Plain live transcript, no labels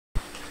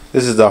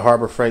This is the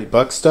Harbor Freight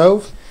buck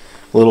stove,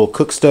 a little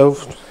cook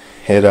stove.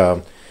 It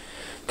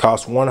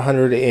cost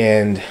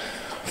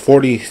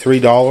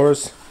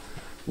 $143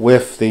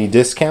 with the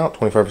discount,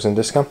 25%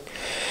 discount.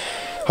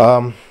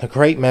 The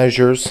crate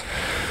measures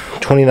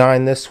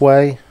 29 this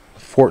way,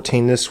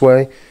 14 this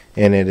way,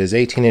 and it is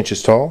 18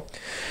 inches tall.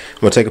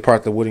 I'm going to take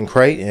apart the wooden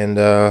crate and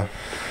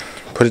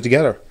put it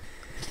together.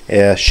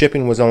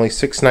 Shipping was only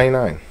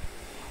 $6.99.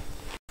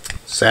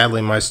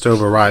 Sadly, my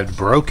stove arrived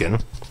broken.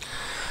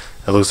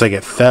 It looks like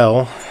it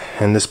fell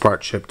and this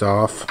part chipped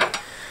off,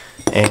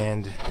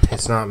 and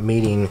it's not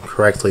meeting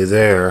correctly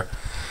there.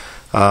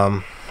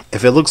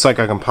 If it looks like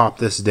I can pop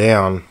this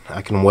down,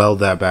 I can weld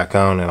that back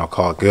on and I'll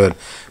call it good,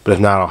 but if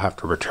not, I'll have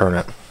to return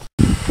it.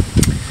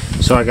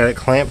 So I got it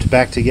clamped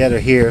back together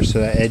here so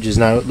that edge is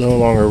no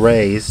longer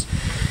raised.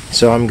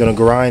 So I'm going to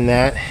grind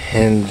that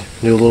and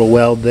do a little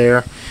weld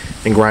there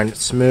and grind it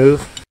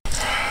smooth.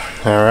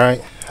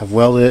 Alright, I've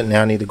welded it,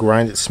 now I need to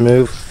grind it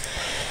smooth.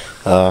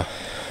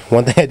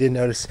 One thing I did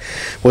notice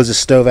was the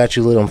stove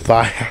actually lit on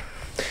fire.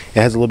 It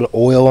has a little bit of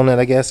oil on it,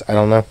 I guess. I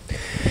don't know.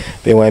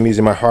 But anyway, I'm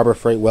using my Harbor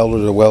Freight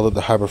welder to weld up the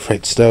Harbor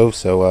Freight stove.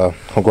 So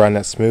I'll grind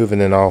that smooth and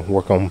then I'll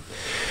work on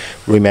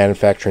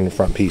remanufacturing the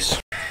front piece.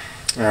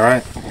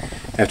 Alright,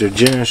 after a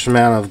generous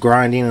amount of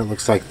grinding, it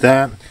looks like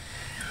that.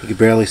 You can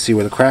barely see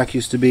where the crack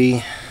used to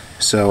be.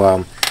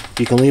 So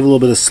you can leave a little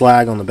bit of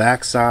slag on the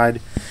back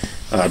side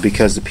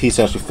because the piece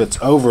actually fits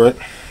over it.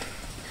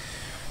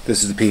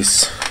 This is the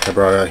piece I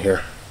brought out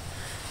here.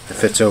 It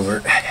fits over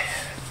it.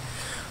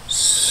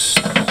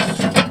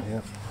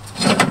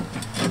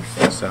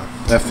 So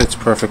that fits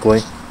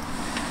perfectly.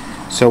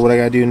 So what I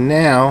gotta do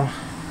now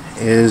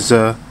is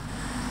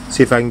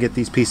see if I can get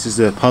these pieces,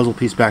 the puzzle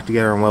piece, back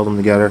together and weld them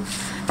together.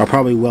 I'll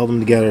probably weld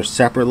them together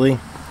separately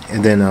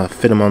and then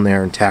fit them on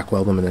there and tack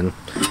weld them and then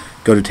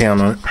go to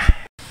town on it.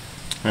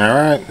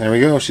 Alright, there we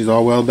go. She's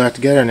all welded back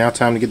together. Now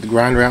time to get the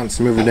grinder out and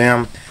smooth her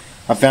down.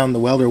 I found the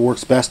welder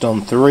works best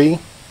on 3.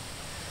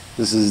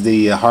 This is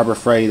the Harbor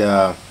Freight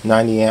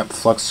 90 amp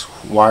flux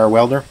wire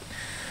welder.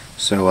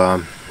 So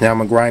now I'm going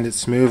to grind it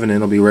smooth and then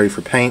it'll be ready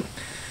for paint.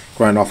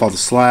 Grind off all the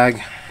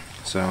slag.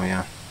 So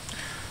yeah,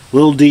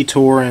 little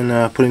detour in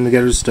putting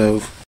together the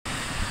stove.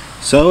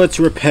 So it's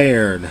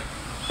repaired.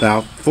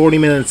 About 40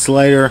 minutes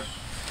later,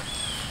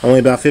 only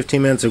about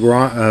 15 minutes of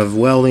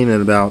welding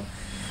and about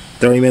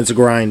 30 minutes of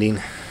grinding.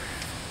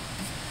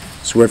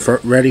 So we're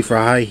ready for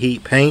high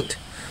heat paint.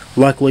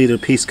 Luckily the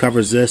piece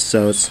covers this,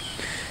 so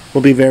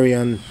will be very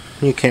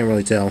you can't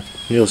really tell.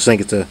 You'll just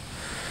think it's a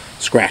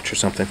scratch or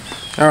something.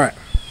 Alright.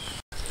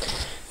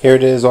 Here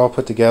it is all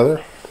put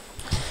together.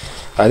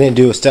 I didn't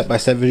do a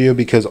step-by-step video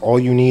because all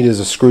you need is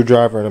a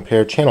screwdriver and a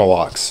pair of channel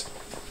locks.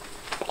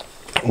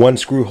 One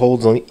screw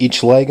holds on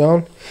each leg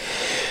on,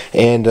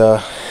 and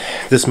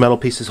this metal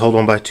piece is held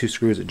on by 2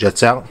 screws. It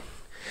jets out,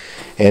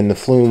 and the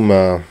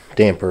flume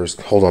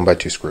dampers hold on by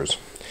 2 screws.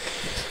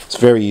 It's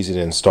very easy to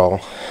install.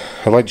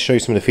 I'd like to show you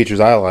some of the features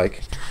I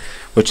like,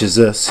 which is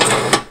this.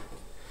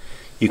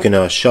 You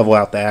can shovel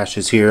out the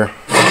ashes here.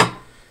 I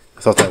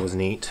thought that was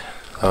neat.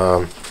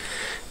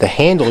 The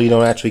handle you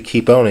don't actually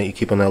keep on it. You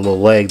keep on that little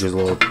leg. There's a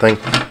little thing.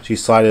 So you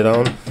slide it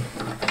on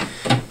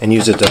and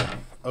use it to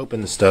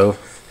open the stove.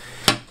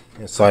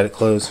 And slide it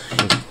close. You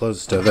can close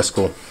the stove. That's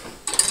cool.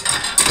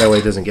 That way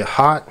it doesn't get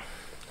hot.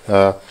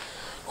 Of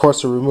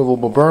course, the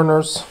removable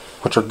burners,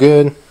 which are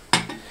good.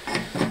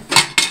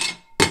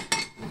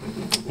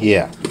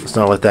 Yeah, let's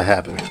not let that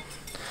happen.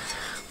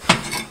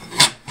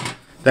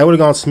 That would have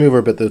gone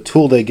smoother, but the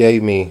tool they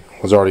gave me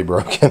was already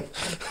broken.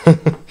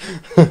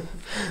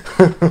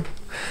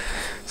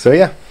 So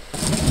yeah,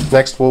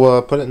 next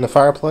we'll put it in the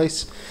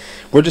fireplace.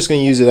 We're just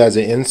going to use it as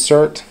an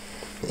insert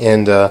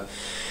and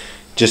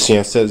just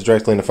set it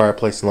directly in the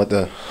fireplace and let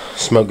the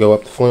smoke go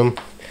up the flume.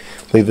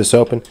 Leave this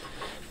open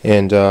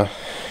and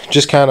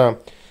just kind of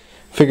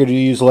figured to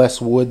use less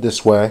wood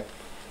this way.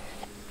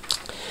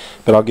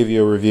 But I'll give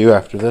you a review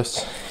after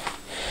this.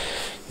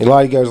 A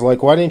lot of you guys are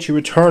like, why didn't you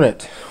return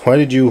it? Why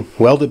did you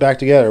weld it back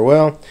together?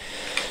 Well,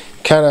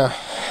 I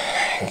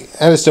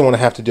just didn't want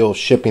to have to deal with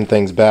shipping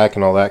things back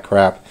and all that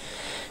crap.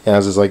 And I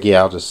was just like,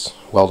 yeah, I'll just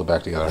weld it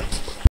back together.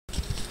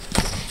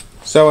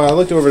 So I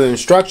looked over the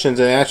instructions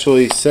and it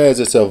actually says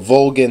it's a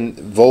Vogelzang.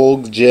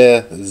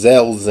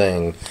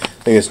 I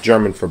think it's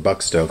German for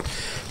buck stove.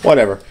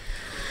 Whatever.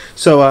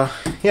 So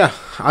yeah,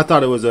 I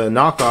thought it was a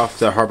knockoff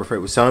that Harbor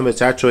Freight was selling, but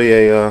it's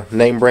actually a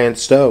name brand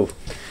stove.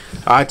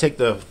 I take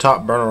the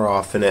top burner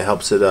off and it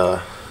helps it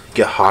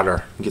get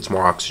hotter, gets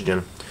more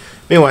oxygen.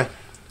 Anyway,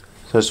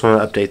 so I just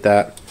want to update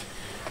that.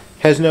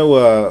 Has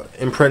no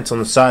imprints on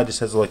the side, just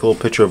has like a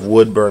little picture of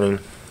wood burning.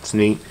 It's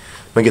neat.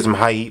 I'm going to get some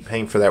high heat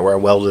paint for that where I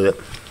welded it.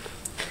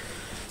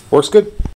 Works good.